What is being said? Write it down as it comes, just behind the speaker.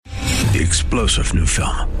The explosive new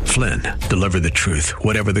film, Flynn, deliver the truth,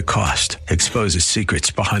 whatever the cost. Exposes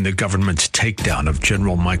secrets behind the government's takedown of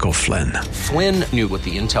General Michael Flynn. Flynn knew what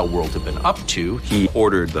the intel world had been up to. He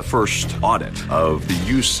ordered the first audit of the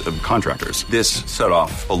use of contractors. This set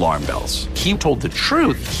off alarm bells. He told the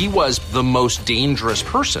truth. He was the most dangerous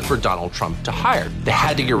person for Donald Trump to hire. They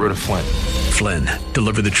had to get rid of Flynn. Flynn,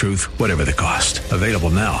 deliver the truth, whatever the cost. Available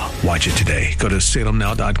now. Watch it today. Go to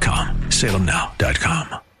salemnow.com.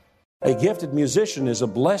 salemnow.com. A gifted musician is a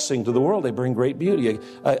blessing to the world. They bring great beauty.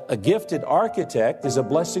 A gifted architect is a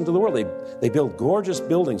blessing to the world. They build gorgeous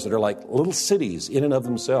buildings that are like little cities in and of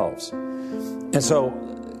themselves. And so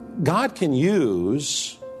God can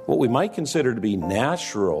use what we might consider to be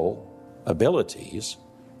natural abilities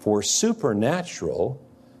for supernatural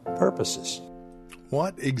purposes.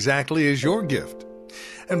 What exactly is your gift?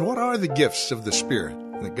 And what are the gifts of the Spirit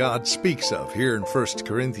that God speaks of here in 1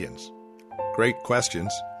 Corinthians? Great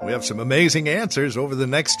questions. We have some amazing answers over the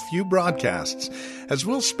next few broadcasts as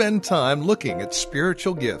we'll spend time looking at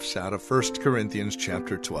spiritual gifts out of 1 Corinthians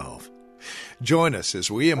chapter 12. Join us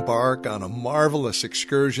as we embark on a marvelous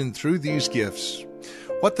excursion through these gifts,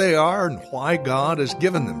 what they are and why God has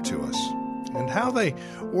given them to us, and how they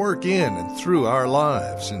work in and through our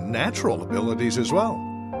lives and natural abilities as well.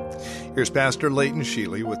 Here's Pastor Leighton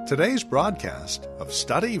Sheely with today's broadcast of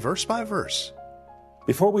Study Verse by Verse.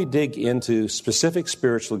 Before we dig into specific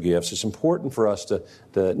spiritual gifts, it's important for us to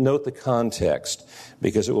note the context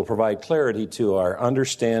because it will provide clarity to our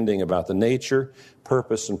understanding about the nature,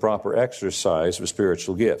 purpose, and proper exercise of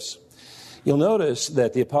spiritual gifts. You'll notice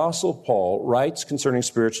that the Apostle Paul writes concerning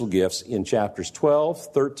spiritual gifts in chapters 12,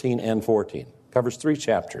 13, and 14. Covers 3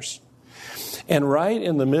 chapters. And right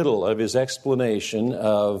in the middle of his explanation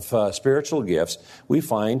of spiritual gifts, we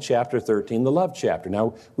find chapter 13, the love chapter.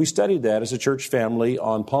 Now, we studied that as a church family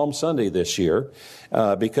on Palm Sunday this year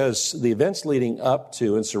because the events leading up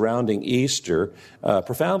to and surrounding Easter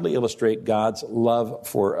profoundly illustrate God's love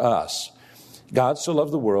for us. God so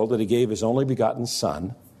loved the world that he gave his only begotten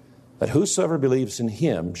Son, that whosoever believes in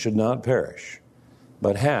him should not perish,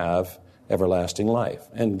 but have everlasting life.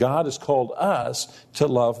 And God has called us to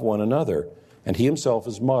love one another, and he himself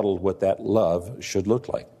has modeled what that love should look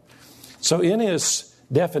like. So in his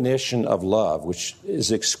definition of love, which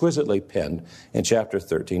is exquisitely penned in chapter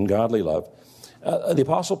 13, godly love, the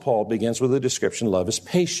Apostle Paul begins with a description: love is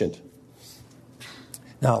patient.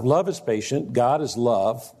 Now, love is patient, God is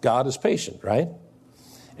love, God is patient, right?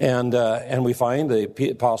 And we find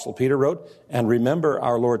the Apostle Peter wrote, and remember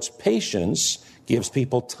our Lord's patience gives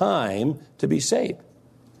people time to be saved.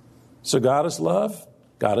 So God is love,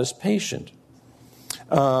 God is patient.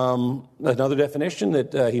 Another definition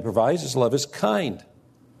that he provides is love is kind.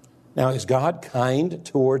 Now, is God kind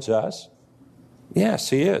towards us? Yes,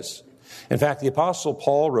 he is. In fact, the Apostle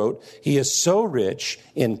Paul wrote, he is so rich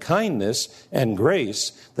in kindness and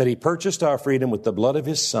grace that he purchased our freedom with the blood of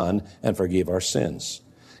his Son and forgave our sins.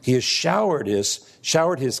 He has showered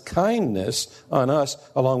his kindness on us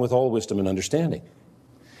along with all wisdom and understanding.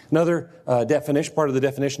 Another definition, part of the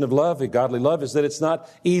definition of love, a godly love, is that it's not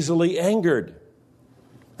easily angered.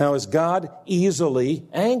 Now, is God easily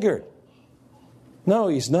angered? No,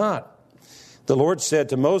 he's not. The Lord said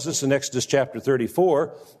to Moses in Exodus chapter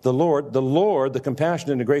 34, the Lord, the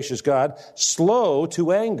compassionate and gracious God, slow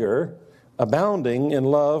to anger, abounding in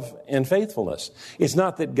love and faithfulness. It's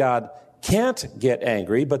not that God can't get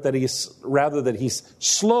angry, but that he's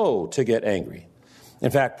slow to get angry. In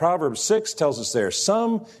fact, Proverbs 6 tells us there are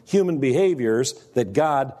some human behaviors that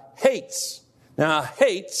God hates. Now,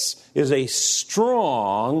 hates is a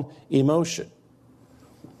strong emotion.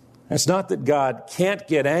 It's not that God can't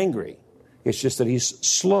get angry. It's just that he's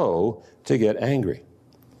slow to get angry.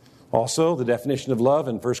 Also, the definition of love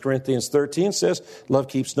in 1 Corinthians 13 says, love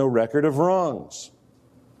keeps no record of wrongs.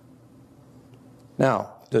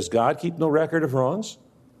 Now, does God keep no record of wrongs?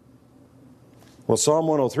 Well, Psalm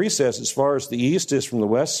 103 says, as far as the east is from the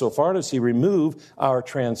west, so far does he remove our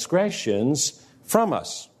transgressions from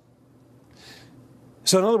us.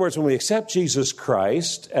 So in other words, when we accept Jesus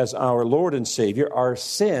Christ as our Lord and Savior, our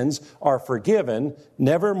sins are forgiven,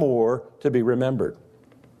 never more to be remembered.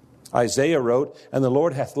 Isaiah wrote, and the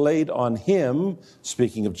Lord hath laid on him,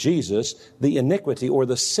 speaking of Jesus, the iniquity or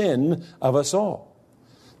the sin of us all.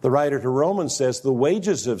 The writer to Romans says the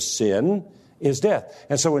wages of sin is death.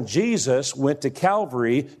 And so when Jesus went to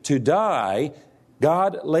Calvary to die,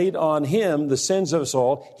 God laid on him the sins of us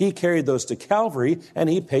all. He carried those to Calvary, and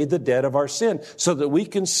he paid the debt of our sin so that we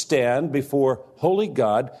can stand before holy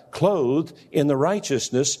God clothed in the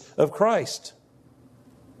righteousness of Christ.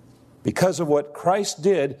 Because of what Christ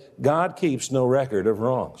did, God keeps no record of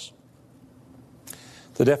wrongs.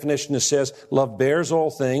 The definition says, love bears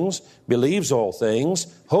all things, believes all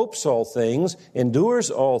things, hopes all things,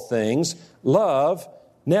 endures all things. Love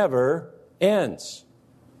never ends.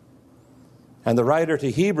 And the writer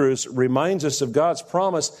to Hebrews reminds us of God's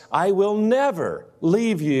promise, I will never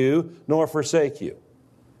leave you nor forsake you.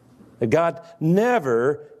 That God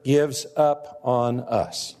never gives up on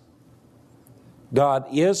us. God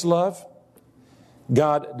is love.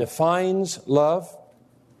 God defines love.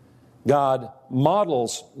 God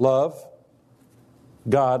models love.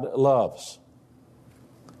 God loves.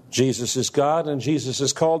 Jesus is God, and Jesus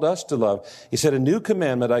has called us to love. He said, a new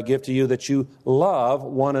commandment I give to you, that you love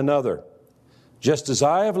one another. Just as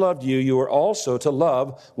I have loved you, you are also to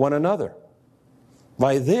love one another.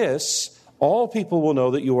 By this, all people will know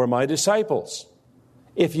that you are my disciples,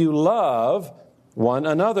 if you love one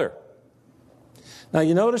another. Now,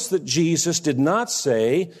 you notice that Jesus did not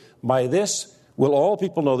say, by this will all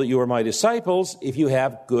people know that you are my disciples, if you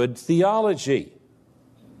have good theology.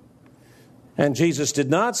 And Jesus did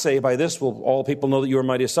not say, by this will all people know that you are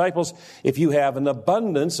my disciples, if you have an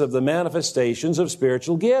abundance of the manifestations of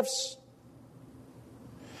spiritual gifts.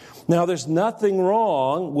 Now, there's nothing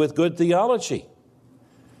wrong with good theology.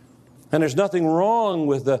 And there's nothing wrong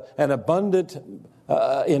with an abundance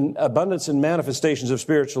and manifestations of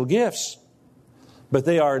spiritual gifts. But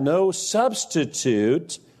they are no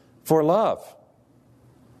substitute for love.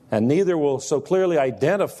 And neither will so clearly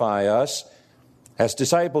identify us as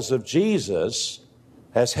disciples of Jesus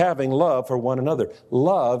as having love for one another.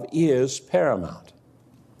 Love is paramount.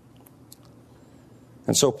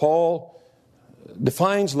 And so Paul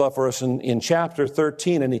defines love for us in chapter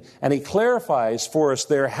 13, and he clarifies for us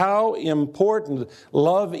there how important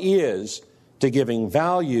love is to giving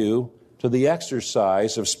value to the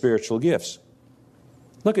exercise of spiritual gifts.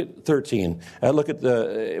 Look at 13. Look at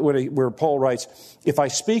where Paul writes, if I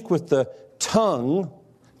speak with the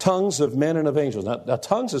tongues of men and of angels. Now,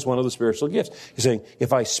 tongues is one of the spiritual gifts. He's saying,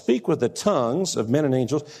 if I speak with the tongues of men and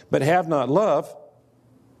angels, but have not love,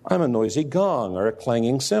 I'm a noisy gong or a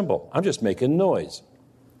clanging cymbal. I'm just making noise.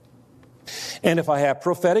 And if I have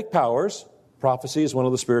prophetic powers, prophecy is one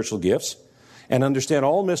of the spiritual gifts, and understand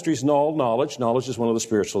all mysteries and all knowledge, knowledge is one of the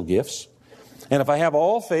spiritual gifts. And if I have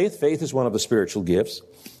all faith, faith is one of the spiritual gifts,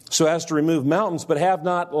 so as to remove mountains, but have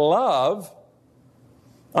not love,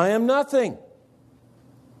 I am nothing.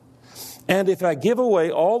 And if I give away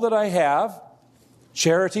all that I have,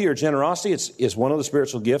 charity or generosity is one of the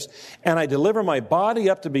spiritual gifts, and I deliver my body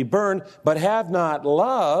up to be burned, but have not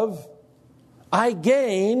love, I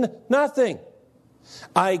gain nothing.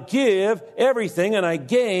 I give everything, and I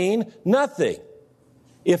gain nothing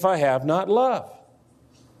if I have not love.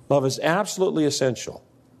 Love is absolutely essential.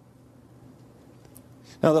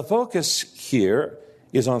 Now, the focus here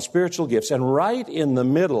is on spiritual gifts, and right in the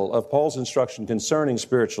middle of Paul's instruction concerning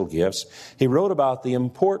spiritual gifts, he wrote about the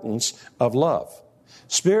importance of love.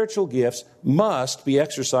 Spiritual gifts must be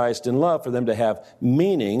exercised in love for them to have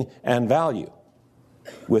meaning and value.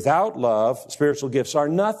 Without love, spiritual gifts are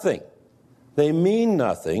nothing. They mean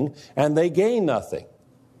nothing, and they gain nothing.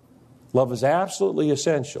 Love is absolutely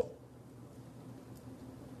essential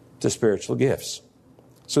to spiritual gifts.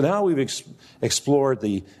 So now we've explored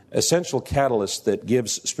the essential catalyst that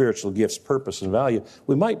gives spiritual gifts purpose and value.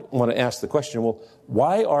 We might want to ask the question, well,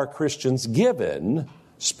 why are Christians given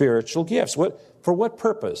spiritual gifts? For what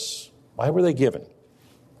purpose? Why were they given?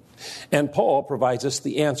 And Paul provides us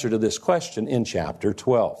the answer to this question in chapter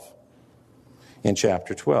 12. In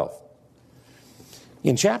chapter 12.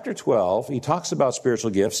 In chapter 12, he talks about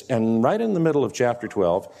spiritual gifts, and right in the middle of chapter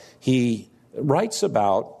 12, he writes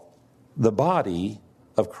about the body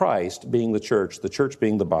of Christ being the church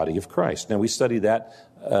being the body of Christ. Now, we studied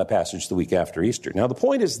that passage the week after Easter. Now, the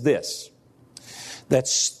point is this, that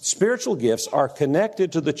spiritual gifts are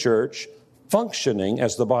connected to the church functioning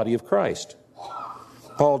as the body of Christ.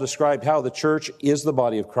 Paul described how the church is the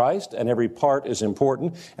body of Christ, and every part is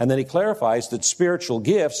important, and then he clarifies that spiritual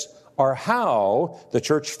gifts are how the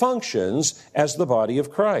church functions as the body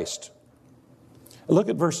of Christ. Look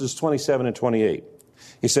at verses 27 and 28.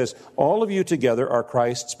 He says, all of you together are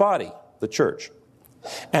Christ's body, the church,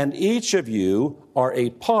 and each of you are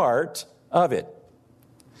a part of it.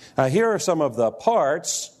 Now, here are some of the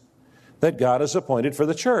parts that God has appointed for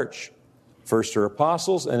the church. First are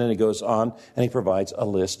apostles, and then he goes on and he provides a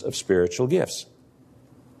list of spiritual gifts.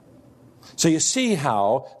 So you see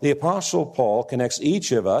how the Apostle Paul connects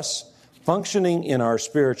each of us functioning in our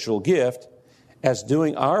spiritual gift as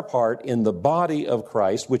doing our part in the body of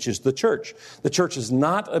Christ, which is the church. The church is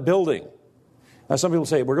not a building. Now, some people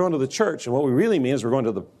say, we're going to the church, and what we really mean is we're going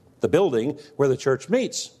to the building where the church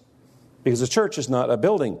meets. because the church is not a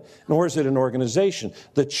building, nor is it an organization.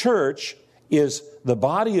 The church is the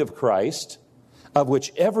body of Christ, of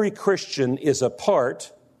which every Christian is a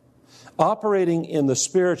part, operating in the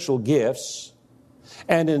spiritual gifts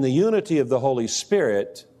and in the unity of the Holy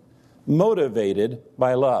Spirit, motivated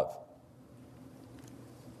by love.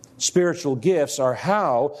 Spiritual gifts are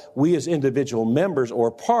how we as individual members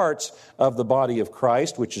or parts of the body of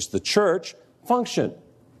Christ, which is the church, function.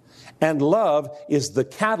 And love is the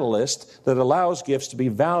catalyst that allows gifts to be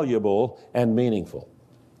valuable and meaningful.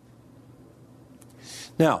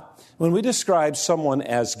 Now, when we describe someone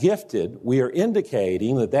as gifted, we are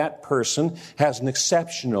indicating that that person has an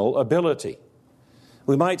exceptional ability.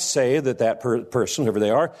 We might say that that person, whoever they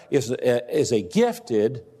are, is a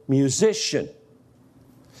gifted musician.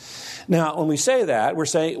 Now, when we say that,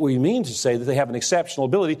 we mean to say that they have an exceptional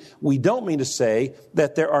ability. We don't mean to say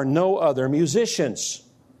that there are no other musicians.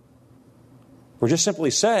 We're just simply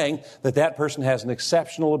saying that that person has an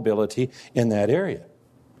exceptional ability in that area.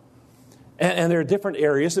 And there are different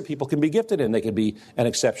areas that people can be gifted in. They could be an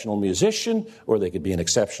exceptional musician, or they could be an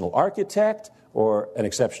exceptional architect, or an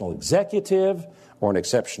exceptional executive, or an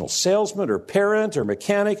exceptional salesman, or parent, or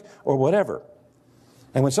mechanic, or whatever.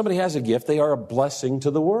 And when somebody has a gift, they are a blessing to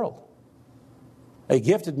the world. A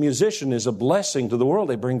gifted musician is a blessing to the world.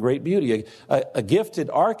 They bring great beauty. A gifted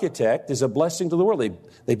architect is a blessing to the world.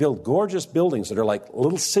 They build gorgeous buildings that are like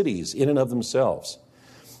little cities in and of themselves.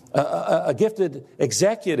 A gifted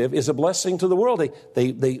executive is a blessing to the world.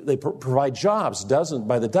 They provide jobs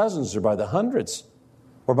by the dozens or by the hundreds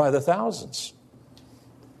or by the thousands.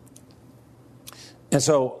 And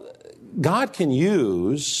so God can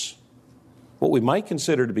use what we might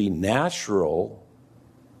consider to be natural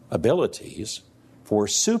abilities for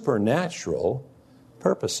supernatural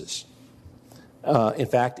purposes. In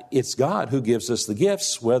fact, it's God who gives us the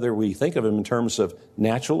gifts, whether we think of them in terms of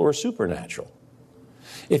natural or supernatural.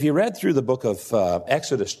 If you read through the book of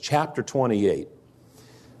Exodus chapter 28,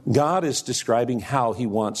 God is describing how he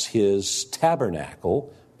wants his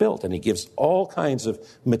tabernacle built. And he gives all kinds of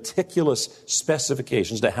meticulous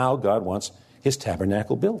specifications to how God wants his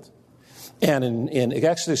tabernacle built. And in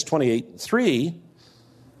Exodus 28:3,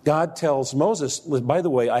 God tells Moses, by the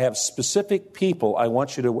way, I have specific people I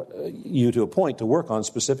want you to appoint to work on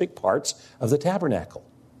specific parts of the tabernacle.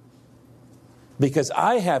 Because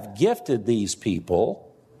I have gifted these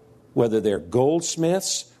people, whether they're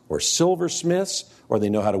goldsmiths or silversmiths, or they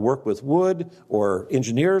know how to work with wood, or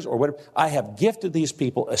engineers, or whatever. I have gifted these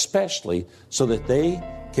people especially so that they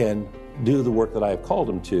can do the work that I have called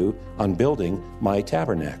them to on building my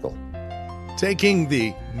tabernacle. Taking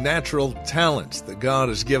the natural talents that God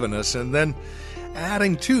has given us and then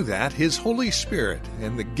adding to that His Holy Spirit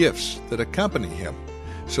and the gifts that accompany Him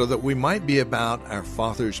so that we might be about our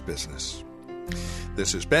Father's business.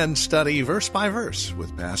 This has been Study Verse by Verse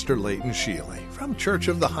with Pastor Leighton Sheely from Church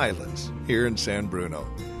of the Highlands here in San Bruno.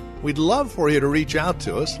 We'd love for you to reach out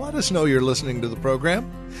to us. Let us know you're listening to the program.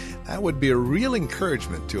 That would be a real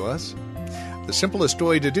encouragement to us. The simplest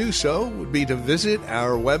way to do so would be to visit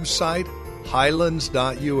our website,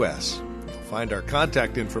 highlands.us. You'll find our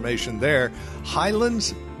contact information there,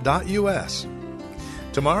 highlands.us.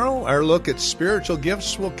 Tomorrow, our look at spiritual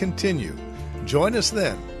gifts will continue. Join us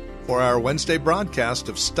then for our Wednesday broadcast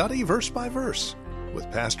of Study Verse by Verse with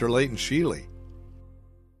Pastor Leighton Sheely.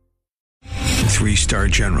 3-star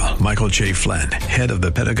General Michael J. Flynn, head of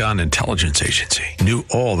the Pentagon Intelligence Agency, knew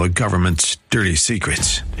all the government's dirty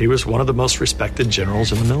secrets. He was one of the most respected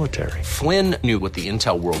generals in the military. Flynn knew what the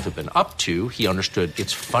intel world had been up to. He understood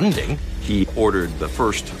its funding. He ordered the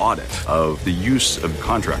first audit of the use of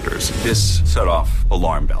contractors. This set off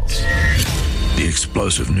alarm bells. The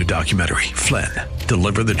explosive new documentary, Flynn,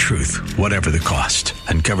 Deliver the Truth, Whatever the Cost,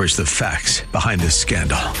 uncovers the facts behind this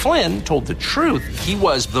scandal. Flynn told the truth. He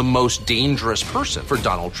was the most dangerous person for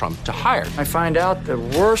Donald Trump to hire. I find out the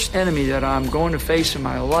worst enemy that I'm going to face in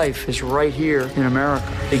my life is right here in America.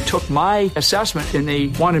 They took my assessment and they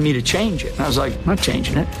wanted me to change it. And I was like, I'm not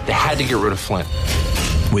changing it. They had to get rid of Flynn.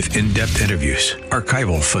 With in-depth interviews,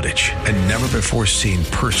 archival footage, and never-before-seen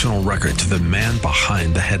personal records of the man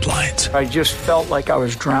behind the headlines. I just felt like I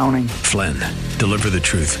was drowning. Flynn, Deliver the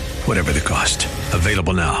Truth, Whatever the Cost.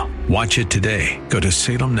 Available now. Watch it today. Go to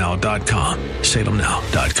salemnow.com.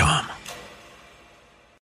 salemnow.com.